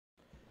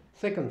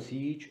Second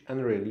Siege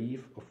and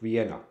Relief of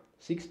Vienna,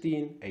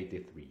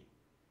 1683.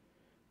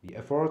 The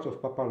efforts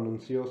of papal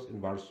nuncios in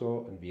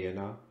Warsaw and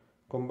Vienna,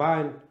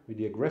 combined with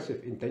the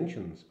aggressive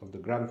intentions of the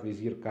Grand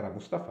Vizier Kara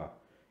Mustafa,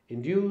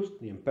 induced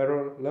the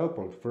Emperor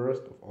Leopold I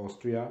of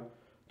Austria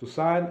to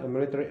sign a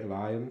military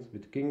alliance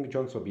with King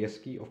John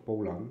Sobieski of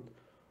Poland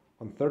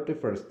on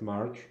 31st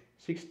March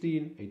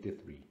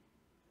 1683.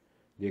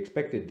 The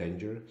expected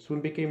danger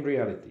soon became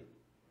reality.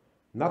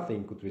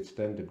 Nothing could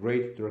withstand the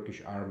great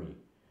Turkish army,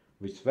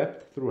 which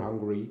swept through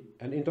Hungary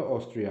and into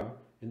Austria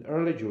in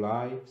early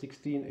July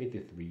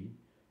 1683,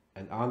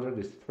 and under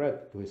this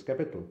threat to his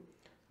capital,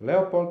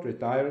 Leopold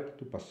retired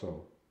to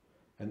Passau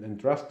and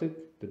entrusted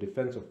the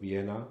defense of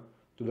Vienna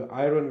to the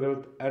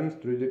iron-willed Ernst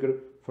Rüdiger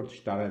von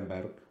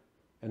Starhemberg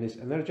and his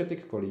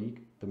energetic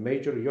colleague, the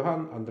Major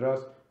Johann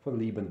Andreas von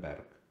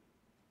Liebenberg.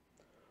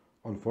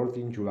 On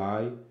 14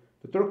 July,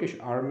 the Turkish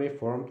army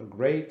formed a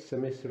great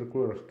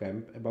semicircular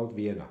camp about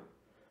Vienna,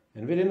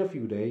 and within a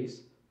few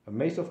days, a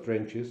maze of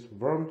trenches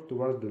formed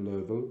towards the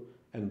Löwel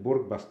and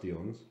Burg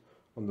bastions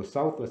on the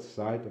southwest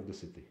side of the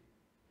city.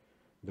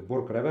 The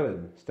Burg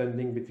Revelin,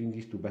 standing between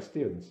these two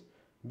bastions,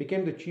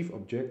 became the chief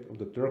object of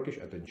the Turkish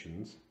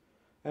attentions,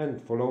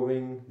 and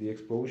following the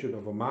explosion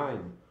of a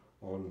mine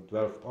on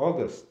 12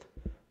 August,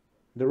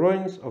 the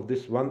ruins of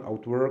this one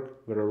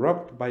outwork were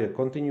rocked by a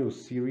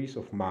continuous series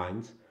of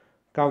mines,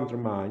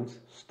 countermines,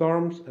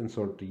 storms and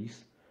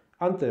sorties,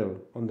 until,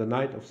 on the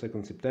night of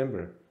 2nd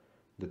September,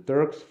 the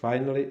Turks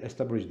finally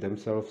established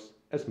themselves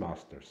as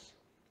masters.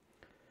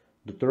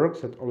 The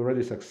Turks had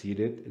already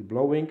succeeded in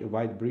blowing a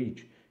wide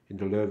breach in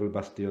the Löwel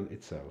bastion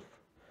itself,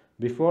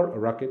 before a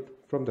rocket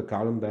from the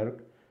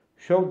Kahlenberg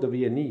showed the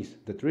Viennese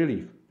that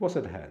relief was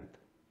at hand.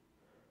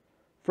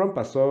 From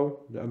Passau,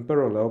 the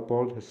Emperor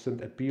Leopold has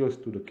sent appeals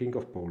to the King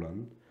of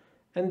Poland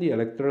and the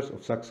electors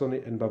of Saxony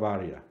and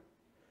Bavaria.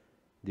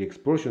 The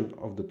expulsion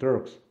of the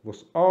Turks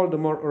was all the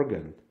more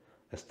urgent,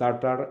 as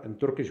Tartar and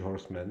Turkish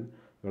horsemen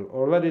were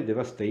already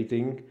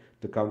devastating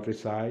the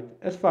countryside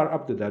as far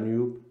up the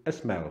Danube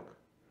as Melk.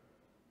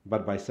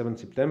 But by 7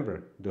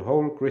 September, the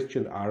whole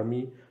Christian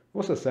army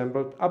was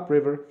assembled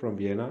upriver from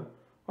Vienna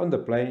on the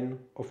plain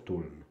of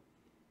Tulln.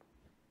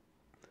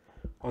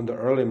 On the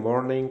early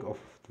morning of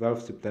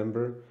 12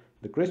 September,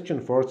 the Christian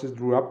forces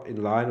drew up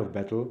in line of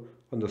battle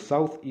on the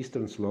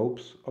southeastern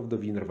slopes of the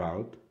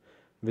Wienerwald,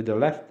 with the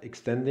left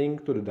extending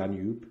to the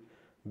Danube,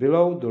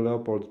 below the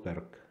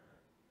Leopoldsberg.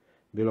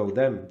 Below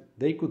them,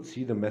 they could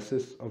see the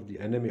masses of the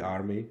enemy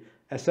army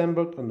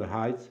assembled on the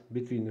heights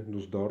between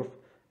Nussdorf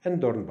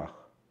and Dornbach,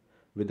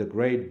 with the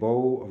great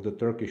bow of the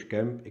Turkish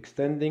camp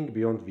extending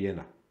beyond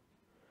Vienna.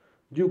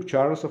 Duke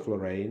Charles of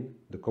Lorraine,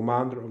 the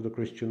commander of the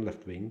Christian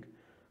left wing,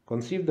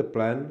 conceived the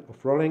plan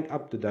of rolling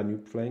up the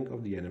Danube flank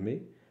of the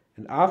enemy,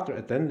 and after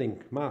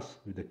attending Mass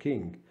with the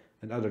king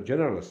and other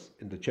generals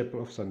in the chapel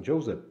of St.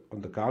 Joseph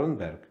on the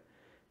Kahlenberg,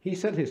 he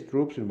set his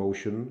troops in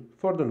motion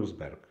for the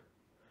Nussberg.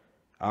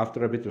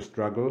 After a bitter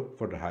struggle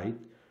for the height,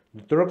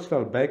 the Turks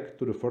fell back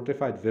to the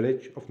fortified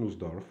village of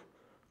Nussdorf,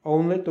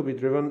 only to be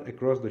driven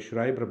across the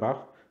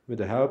Schreiberbach with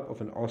the help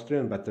of an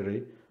Austrian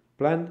battery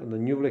planned on the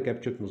newly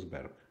captured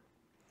Nussberg.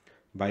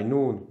 By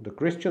noon, the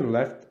Christian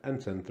left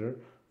and center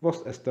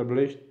was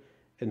established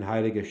in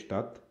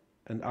Heiligenstadt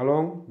and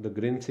along the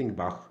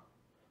Grinzingbach,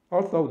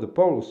 although the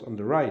Poles on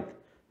the right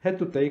had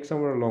to take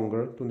somewhere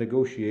longer to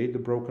negotiate the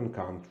broken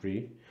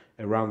country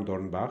around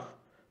Dornbach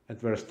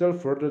and were still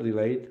further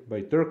delayed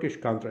by Turkish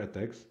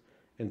counterattacks,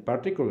 in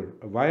particular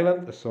a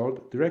violent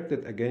assault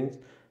directed against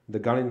the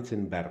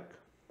Galitzin-Berg.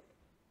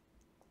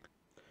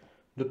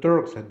 The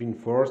Turks had been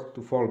forced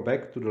to fall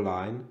back to the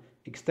line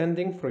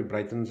extending from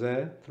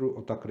Breitensee through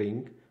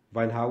Ottakring,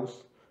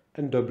 Weinhaus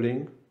and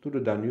Döbling to the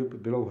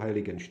Danube below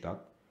Heiligenstadt,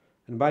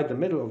 and by the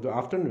middle of the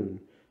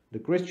afternoon the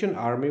Christian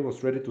army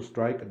was ready to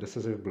strike a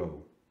decisive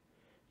blow.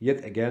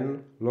 Yet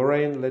again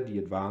Lorraine led the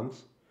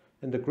advance,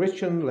 and the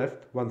Christian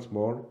left once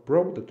more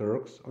broke the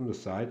Turks on the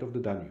side of the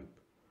Danube.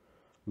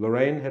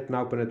 Lorraine had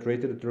now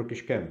penetrated the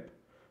Turkish camp,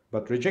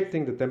 but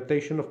rejecting the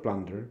temptation of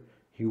plunder,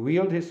 he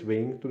wheeled his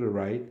wing to the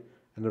right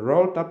and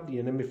rolled up the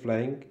enemy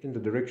flank in the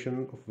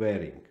direction of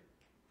Währing.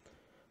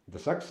 The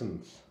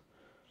Saxons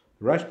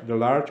rushed to the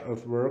large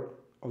earthwork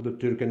of the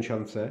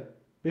Türkenschanze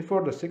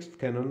before the 6th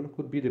cannon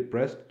could be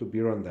depressed to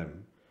bear on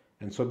them,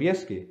 and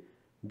Sobieski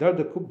dealt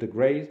the coup de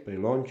grace by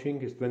launching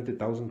his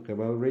 20,000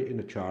 cavalry in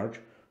a charge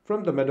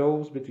from the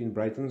meadows between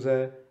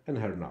Breitensee and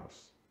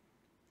Hernals.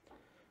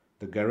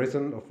 The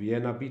garrison of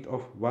Vienna beat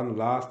off one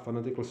last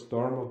fanatical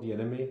storm of the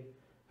enemy,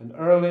 and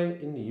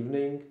early in the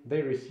evening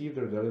they received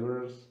their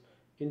deliverers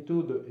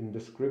into the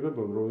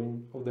indescribable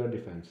ruin of their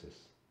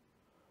defences.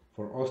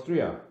 For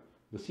Austria,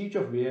 the siege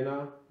of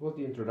Vienna was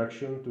the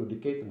introduction to a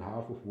decade and a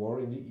half of war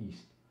in the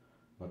east,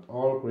 but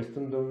all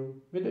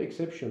Christendom, with the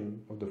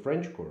exception of the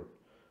French court,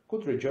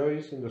 could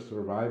rejoice in the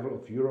survival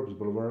of Europe's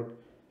bulwark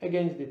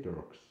against the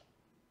Turks.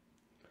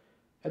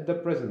 At the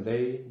present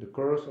day, the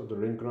course of the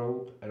ring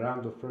road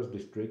around the first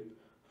district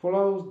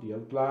follows the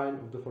outline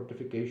of the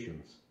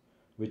fortifications,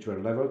 which were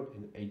levelled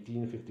in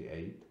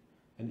 1858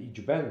 and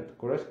each band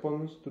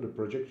corresponds to the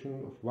projection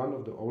of one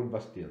of the old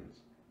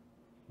bastions.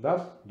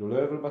 Thus, the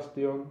Löwel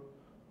Bastion,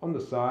 on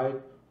the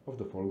side of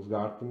the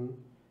Volksgarten,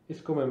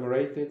 is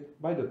commemorated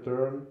by the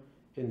turn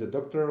in the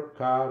Dr.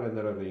 K.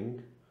 Renner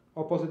Ring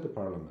opposite the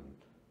Parliament.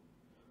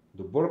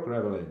 The Burg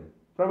Revelin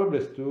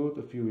probably stood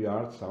a few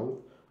yards south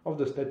of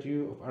the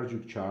statue of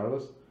Archduke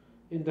Charles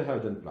in the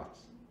Heldenplatz.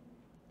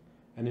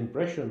 An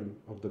impression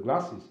of the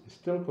glacis is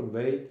still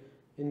conveyed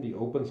in the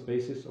open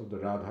spaces of the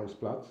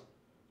Rathausplatz,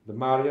 the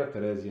Maria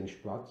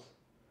Theresienplatz,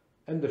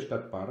 and the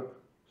Stadtpark,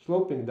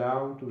 sloping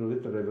down to the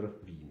little river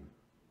Wien.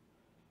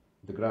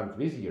 The Grand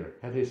Vizier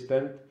had his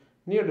tent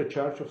near the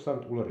church of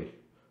St. Ulrich,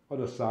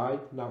 on a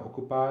site now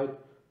occupied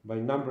by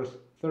numbers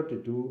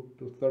 32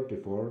 to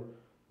 34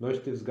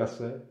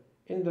 Neustiftsgasse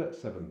in the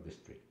 7th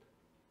district.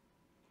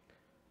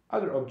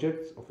 Other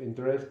objects of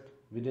interest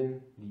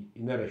within the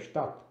Innere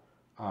Stadt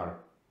are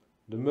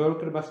the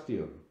Mölker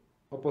Bastion,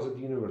 opposite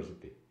the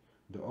university,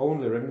 the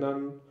only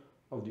remnant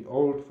of the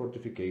old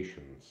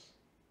fortifications.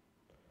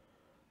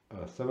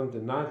 A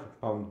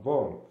 79-pound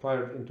ball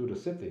fired into the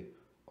city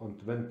on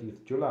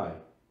 20th July,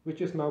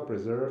 which is now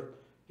preserved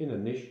in a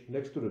niche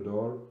next to the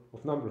door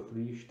of number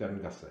 3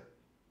 Sterngasse.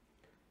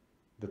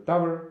 The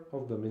tower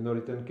of the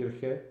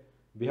Minoritenkirche,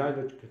 behind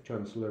the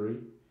chancellery,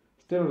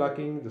 still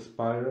lacking the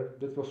spire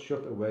that was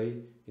shot away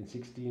in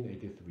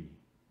 1683.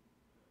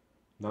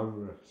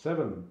 Number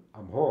 7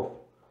 am Hof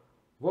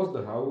was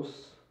the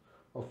house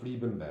of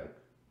Liebenberg,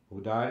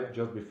 who died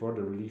just before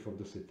the relief of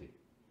the city.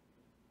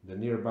 The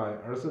nearby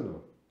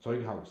arsenal,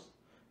 Zeughaus,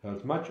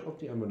 held much of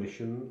the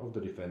ammunition of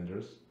the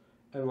defenders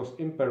and was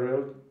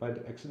imperiled by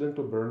the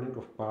accidental burning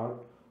of part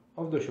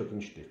of the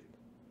Schottenstift,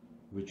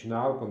 which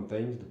now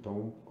contains the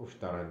tomb of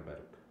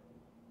Starrenberg.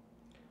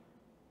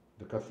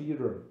 The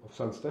Cathedral of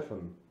St.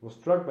 Stephen was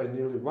struck by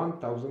nearly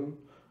 1,000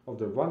 of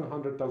the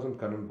 100,000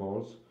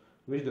 cannonballs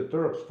which the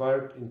Turks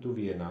fired into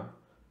Vienna,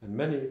 and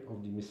many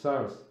of the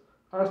missiles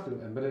are still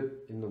embedded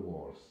in the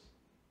walls.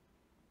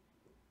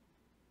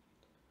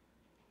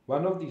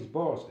 One of these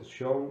balls is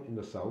shown in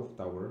the south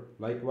tower,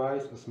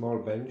 likewise a small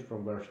bench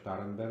from where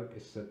Starrenberg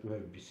is said to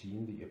have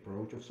seen the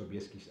approach of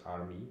Sobieski's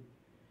army.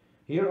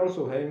 Here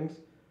also hangs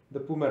the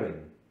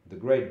Pumerin, the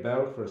great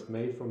bell first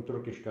made from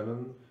Turkish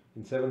cannon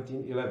in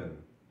 1711,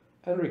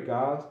 and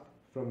recast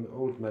from the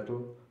old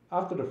metal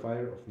after the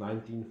fire of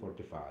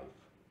 1945.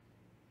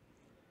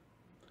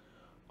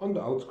 On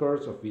the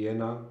outskirts of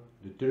Vienna,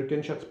 the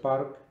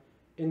Türkenschatzpark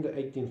in the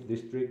 18th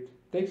district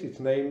takes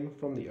its name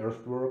from the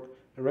earthwork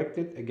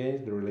erected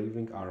against the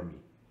relieving army.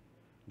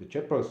 The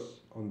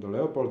chapels on the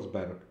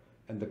Leopoldsberg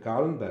and the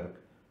Kahlenberg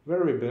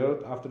were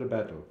rebuilt after the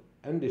battle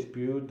and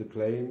dispute the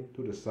claim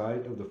to the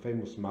site of the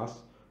famous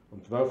Mass on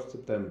 12th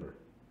September.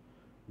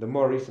 The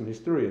more recent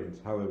historians,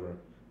 however,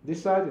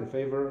 decide in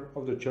favor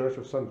of the Church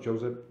of St.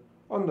 Joseph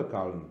on the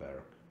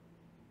Kahlenberg.